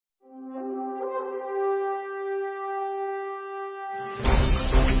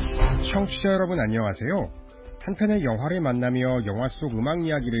청취자 여러분 안녕하세요. 한 편의 영화를 만나며 영화 속 음악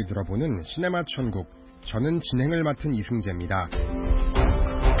이야기를 들어보는 시네마 천국, 저는 진행을 맡은 이승재입니다.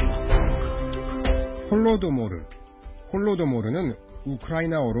 홀로도모르. 홀로도모르는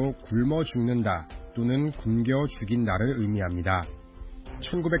우크라이나어로 굶어 죽는다 또는 굶겨 죽인다를 의미합니다.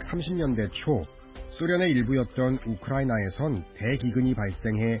 1930년대 초 소련의 일부였던 우크라이나에선 대기근이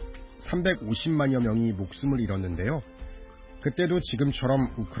발생해 350만여 명이 목숨을 잃었는데요. 그때도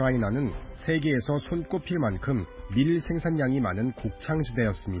지금처럼 우크라이나는 세계에서 손꼽힐 만큼 밀 생산량이 많은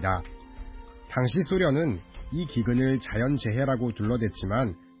곡창지대였습니다. 당시 소련은 이 기근을 자연재해라고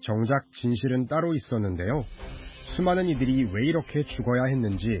둘러댔지만 정작 진실은 따로 있었는데요. 수많은 이들이 왜 이렇게 죽어야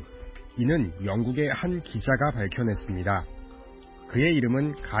했는지 이는 영국의 한 기자가 밝혀냈습니다. 그의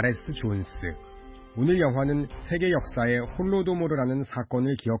이름은 가레스 존스. 오늘 영화는 세계 역사의 홀로도모르라는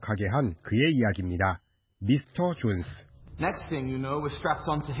사건을 기억하게 한 그의 이야기입니다. 미스터 존스. Next thing you know, we're strapped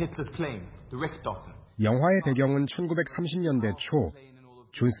onto Hitler's plane, the Richthofen. 영화의 배경은 1930년대 초.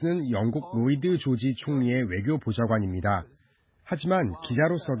 존스는 영국 로이드 조지 총리의 외교 보좌관입니다. 하지만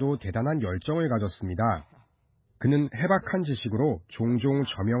기자로서도 대단한 열정을 가졌습니다. 그는 해박한 지식으로 종종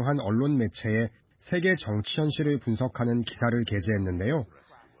저명한 언론 매체에 세계 정치 현실을 분석하는 기사를 게재했는데요.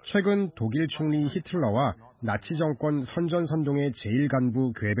 최근 독일 총리 히틀러와 나치 정권 선전선동의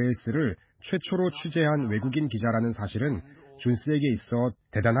제1간부 괴벨스를 최초로 취재한 외국인 기자라는 사실은 존스에게 있어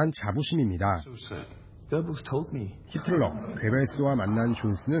대단한 자부심입니다. 히틀러, 괴벨스와 만난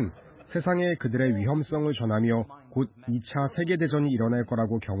존스는 세상에 그들의 위험성을 전하며 곧 2차 세계대전이 일어날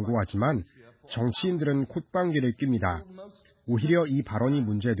거라고 경고하지만 정치인들은 콧방귀를 낍니다. 오히려 이 발언이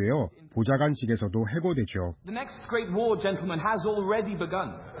문제되어 보좌관직에서도 해고되죠.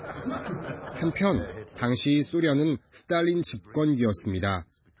 한편 당시 소련은 스탈린 집권기였습니다.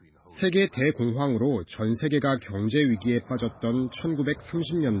 세계 대공황으로 전 세계가 경제 위기에 빠졌던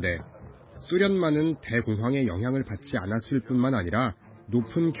 1930년대, 소련만은 대공황의 영향을 받지 않았을 뿐만 아니라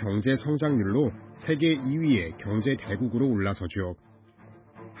높은 경제 성장률로 세계 2위의 경제 대국으로 올라서죠.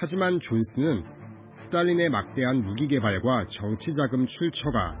 하지만 존스는 스탈린의 막대한 무기 개발과 정치 자금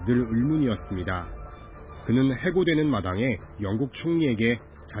출처가 늘 의문이었습니다. 그는 해고되는 마당에 영국 총리에게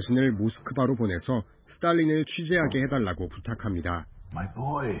자신을 모스크바로 보내서 스탈린을 취재하게 해달라고 부탁합니다. My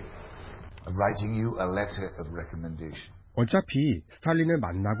boy, I'm writing you a letter of recommendation. 어차피 스탈린을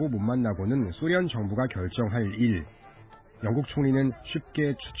만나고 못 만나고는 소련 정부가 결정할 일. 영국 총리는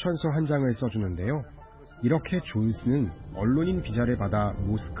쉽게 추천서 한 장을 써주는데요. 이렇게 존스는 언론인 비자를 받아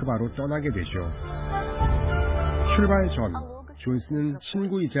모스크바로 떠나게 되죠. 출발 전 존스는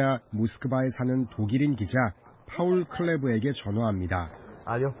친구이자 모스크바에 사는 독일인 기자 파울 클레브에게 전화합니다.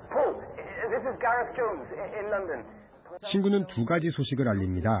 친구는 두 가지 소식을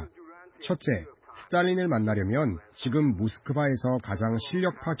알립니다. 첫째, 스탈린을 만나려면 지금 모스크바에서 가장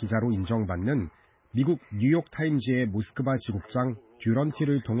실력파 기자로 인정받는 미국 뉴욕타임즈의 모스크바 지국장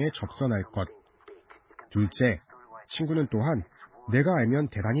듀런티를 통해 접선할 것. 둘째, 친구는 또한 내가 알면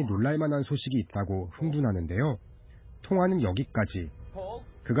대단히 놀랄만한 소식이 있다고 흥분하는데요. 통화는 여기까지.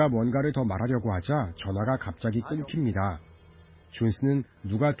 그가 뭔가를 더 말하려고 하자 전화가 갑자기 끊깁니다. 존스는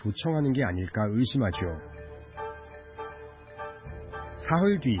누가 도청하는 게 아닐까 의심하죠.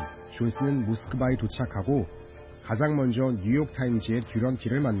 사흘 뒤 존스는 모스크바에 도착하고 가장 먼저 뉴욕타임즈의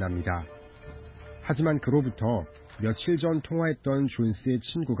듀런티를 만납니다. 하지만 그로부터 며칠 전 통화했던 존스의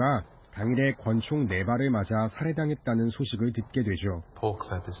친구가 당일에 권총 4발을 맞아 살해당했다는 소식을 듣게 되죠.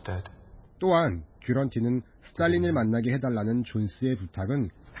 또한 듀런티는 스탈린을 만나게 해달라는 존스의 부탁은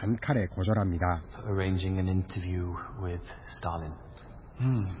단칼에 거절합니다.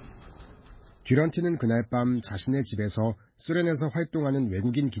 듀런티는 그날 밤 자신의 집에서 소련에서 활동하는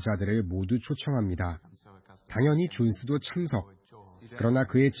외국인 기자들을 모두 초청합니다. 당연히 존스도 참석. 그러나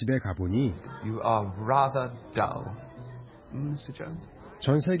그의 집에 가보니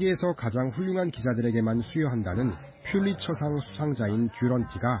전 세계에서 가장 훌륭한 기자들에게만 수여한다는 퓰리처상 수상자인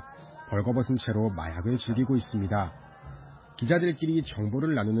듀런티가 벌거벗은 채로 마약을 즐기고 있습니다. 기자들끼리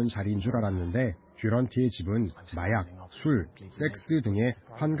정보를 나누는 자리인 줄 알았는데 듀런티의 집은 마약, 술, 섹스 등의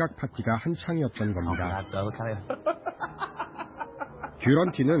환각 파티가 한창이었던 겁니다.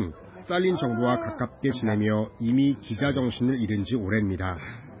 듀런티는 스탈린 정부와 가깝게 지내며 이미 기자 정신을 잃은 지 오래입니다.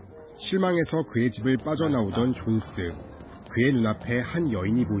 실망해서 그의 집을 빠져나오던 존스. 그의 눈앞에 한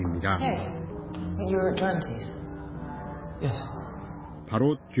여인이 보입니다.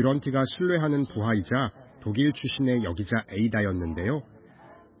 바로 듀런티가 신뢰하는 부하이자 독일 출신의 여기자 에이다였는데요.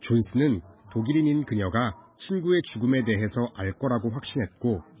 존스는 독일인인 그녀가 친구의 죽음에 대해서 알 거라고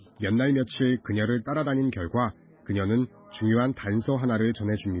확신했고 몇 날 며칠 그녀를 따라다닌 결과 그녀는 중요한 단서 하나를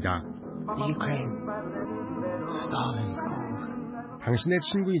전해줍니다. 당신의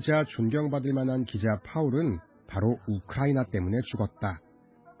친구이자 존경받을 만한 기자 파울은 바로 우크라이나 때문에 죽었다.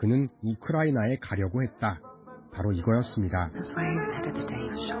 그는 우크라이나에 가려고 했다. 바로 이거였습니다.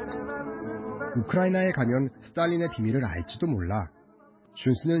 우크라이나에 가면 스탈린의 비밀을 알지도 몰라.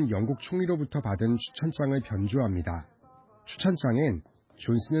 존스는 영국 총리로부터 받은 추천장을 변조합니다. 추천장엔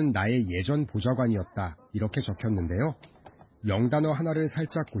존스는 나의 예전 보좌관이었다. 이렇게 적혔는데요. 영단어 하나를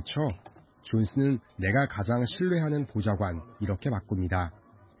살짝 고쳐 존스는 내가 가장 신뢰하는 보좌관 이렇게 바꿉니다.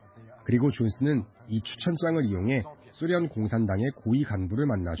 그리고 존스는 이 추천장을 이용해 소련 공산당의 고위 간부를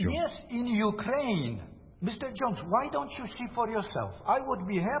만나죠. Yes, in Ukraine. Mr. Jones, why don't you see for yourself? I would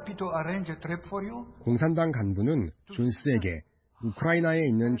be happy to arrange a trip for you. 공산당 간부는 존스에게 우크라이나에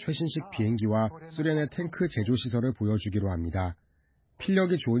있는 최신식 비행기와 소련의 탱크 제조 시설을 보여주기로 합니다.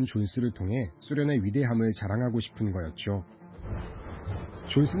 필력이 좋은 존스를 통해 소련의 위대함을 자랑하고 싶은 거였죠.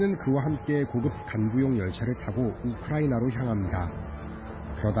 존스는 그와 함께 고급 간부용 열차를 타고 우크라이나로 향합니다.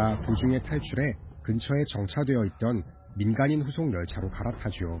 그러다 도중에 탈출해 근처에 정차되어 있던 민간인 후속 열차로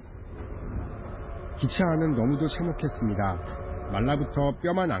갈아타죠. 기차 안은 너무도 참혹했습니다. 말라부터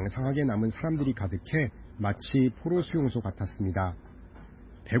뼈만 앙상하게 남은 사람들이 가득해 마치 포로 수용소 같았습니다.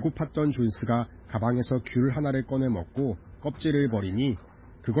 배고팠던 존스가 가방에서 귤 하나를 꺼내 먹고 껍질을 버리니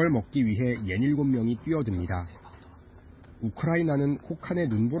그걸 먹기 위해 67명이 뛰어듭니다. 우크라이나는 혹한의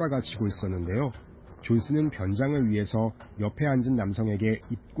눈보라가 치고 있었는데요. 존스는 변장을 위해서 옆에 앉은 남성에게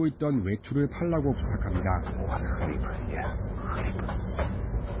입고 있던 외투를 팔라고 부탁합니다.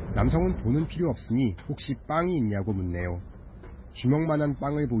 남성은 돈은 필요 없으니 혹시 빵이 있냐고 묻네요. 주먹만한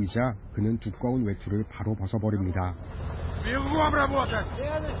빵을 보이자 그는 두꺼운 외투를 바로 벗어버립니다.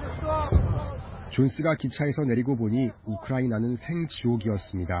 존스가 기차에서 내리고 보니 우크라이나는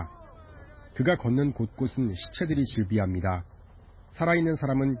생지옥이었습니다. 그가 걷는 곳곳은 시체들이 질비합니다. 살아있는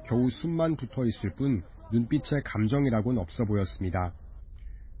사람은 겨우 숨만 붙어있을 뿐 눈빛에 감정이라고는 없어 보였습니다.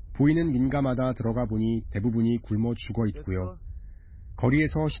 보이는 민가마다 들어가 보니 대부분이 굶어 죽어 있고요.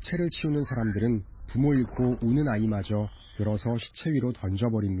 거리에서 시체를 치우는 사람들은 부모 잃고 우는 아이마저 들어서 시체 위로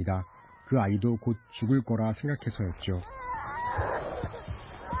던져버립니다. 그 아이도 곧 죽을 거라 생각해서였죠.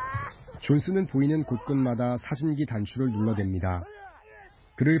 존스는 보이는 곳곳마다 사진기 단추를 눌러댑니다.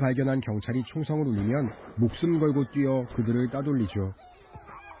 그를 발견한 경찰이 총성을 울리면 목숨 걸고 뛰어 그들을 따돌리죠.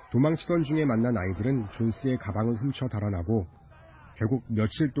 도망치던 중에 만난 아이들은 존스의 가방을 훔쳐 달아나고 결국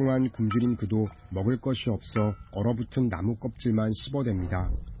며칠 동안 굶주린 그도 먹을 것이 없어 얼어붙은 나무 껍질만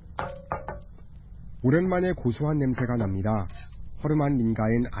씹어댑니다. 오랜만에 고소한 냄새가 납니다. 허름한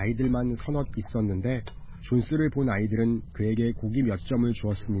민가엔 아이들만 서너 있었는데 존스를 본 아이들은 그에게 고기 몇 점을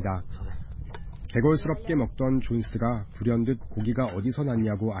주었습니다. 개걸스럽게 먹던 존스가 불현듯 고기가 어디서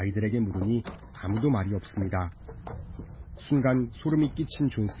났냐고 아이들에게 물으니 아무도 말이 없습니다. 순간 소름이 끼친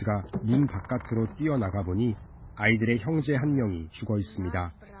존스가 문 바깥으로 뛰어나가 보니 아이들의 형제 한 명이 죽어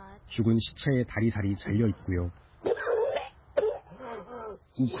있습니다. 죽은 시체에 다리살이 잘려 있고요.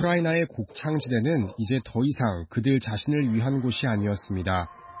 우크라이나의 곡창지대는 이제 더 이상 그들 자신을 위한 곳이 아니었습니다.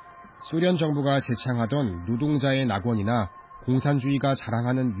 소련 정부가 제창하던 노동자의 낙원이나 공산주의가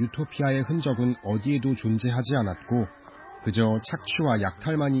자랑하는 유토피아의 흔적은 어디에도 존재하지 않았고 그저 착취와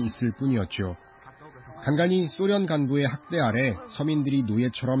약탈만이 있을 뿐이었죠. 간간히 소련 간부의 학대 아래 서민들이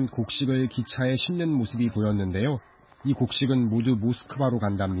노예처럼 곡식을 기차에 싣는 모습이 보였는데요. 이 곡식은 모두 모스크바로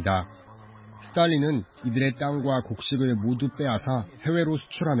간답니다. 스탈린은 이들의 땅과 곡식을 모두 빼앗아 해외로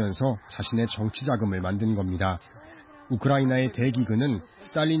수출하면서 자신의 정치 자금을 만든 겁니다. 우크라이나의 대기근은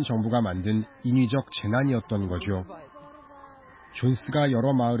스탈린 정부가 만든 인위적 재난이었던 거죠. 존스가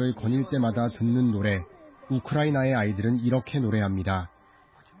여러 마을을 거닐 때마다 듣는 노래, 우크라이나의 아이들은 이렇게 노래합니다.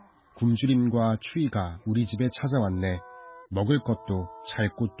 굶주림과 추위가 우리 집에 찾아왔네. 먹을 것도 잘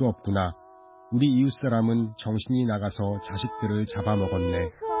곳도 없구나. 우리 이웃 사람은 정신이 나가서 자식들을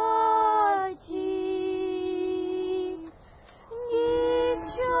잡아먹었네.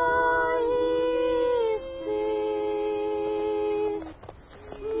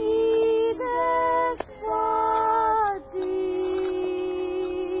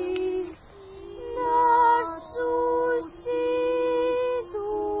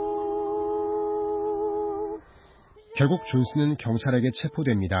 결국 존스는 경찰에게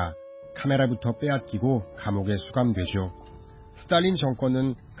체포됩니다. 카메라부터 빼앗기고 감옥에 수감되죠. 스탈린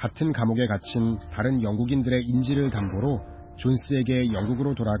정권은 같은 감옥에 갇힌 다른 영국인들의 인지를 담보로 존스에게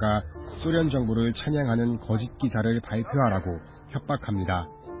영국으로 돌아가 소련 정부를 찬양하는 거짓 기사를 발표하라고 협박합니다.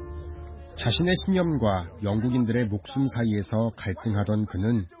 자신의 신념과 영국인들의 목숨 사이에서 갈등하던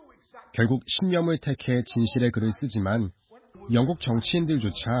그는 결국 신념을 택해 진실의 글을 쓰지만 영국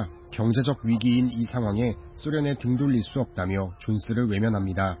정치인들조차 경제적 위기인 이 상황에 소련에 등 돌릴 수 없다며 존스를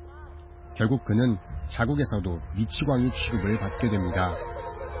외면합니다. 결국 그는 자국에서도 미치광이 취급을 받게 됩니다.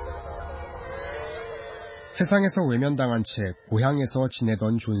 세상에서 외면당한 채 고향에서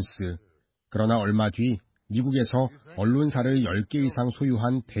지내던 존스. 그러나 얼마 뒤 미국에서 언론사를 10개 이상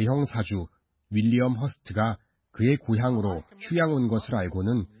소유한 대형 사주 윌리엄 허스트가 그의 고향으로 휴양 온 것을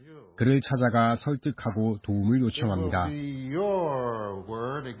알고는 그를 찾아가 설득하고 도움을 요청합니다.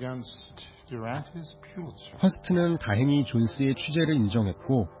 허스트는 다행히 존스의 취재를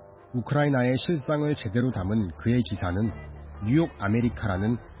인정했고 우크라이나의 실상을 제대로 담은 그의 기사는 뉴욕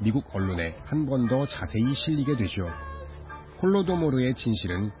아메리카라는 미국 언론에 한 번 더 자세히 실리게 되죠. 홀로도모르의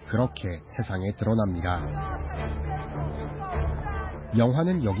진실은 그렇게 세상에 드러납니다.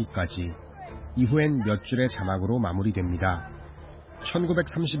 영화는 여기까지. 이후엔 몇 줄의 자막으로 마무리됩니다.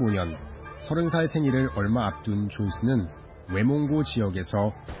 1935년 30살 생일을 얼마 앞둔 존스는 외몽고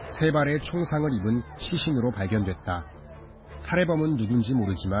지역에서 3발의 총상을 입은 시신으로 발견됐다. 살해범은 누군지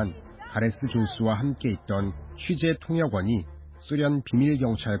모르지만 가레스 존스와 함께 있던 취재 통역원이 소련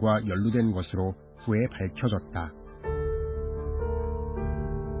비밀경찰과 연루된 것으로 후에 밝혀졌다.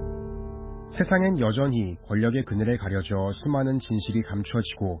 세상엔 여전히 권력의 그늘에 가려져 수많은 진실이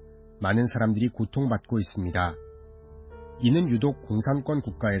감춰지고 많은 사람들이 고통받고 있습니다. 이는 유독 공산권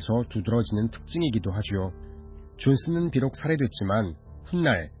국가에서 두드러지는 특징이기도 하죠. 존스는 비록 살해됐지만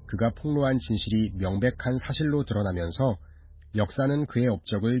훗날 그가 폭로한 진실이 명백한 사실로 드러나면서 역사는 그의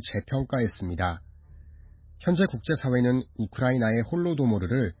업적을 재평가했습니다. 현재 국제사회는 우크라이나의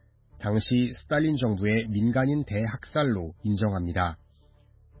홀로도모르를 당시 스탈린 정부의 민간인 대학살로 인정합니다.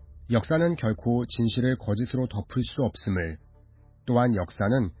 역사는 결코 진실을 거짓으로 덮을 수 없음을, 또한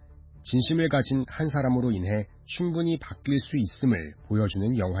역사는 진심을 가진 한 사람으로 인해 충분히 바뀔 수 있음을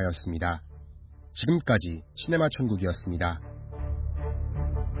보여주는 영화였습니다. 지금까지 시네마 천국이었습니다.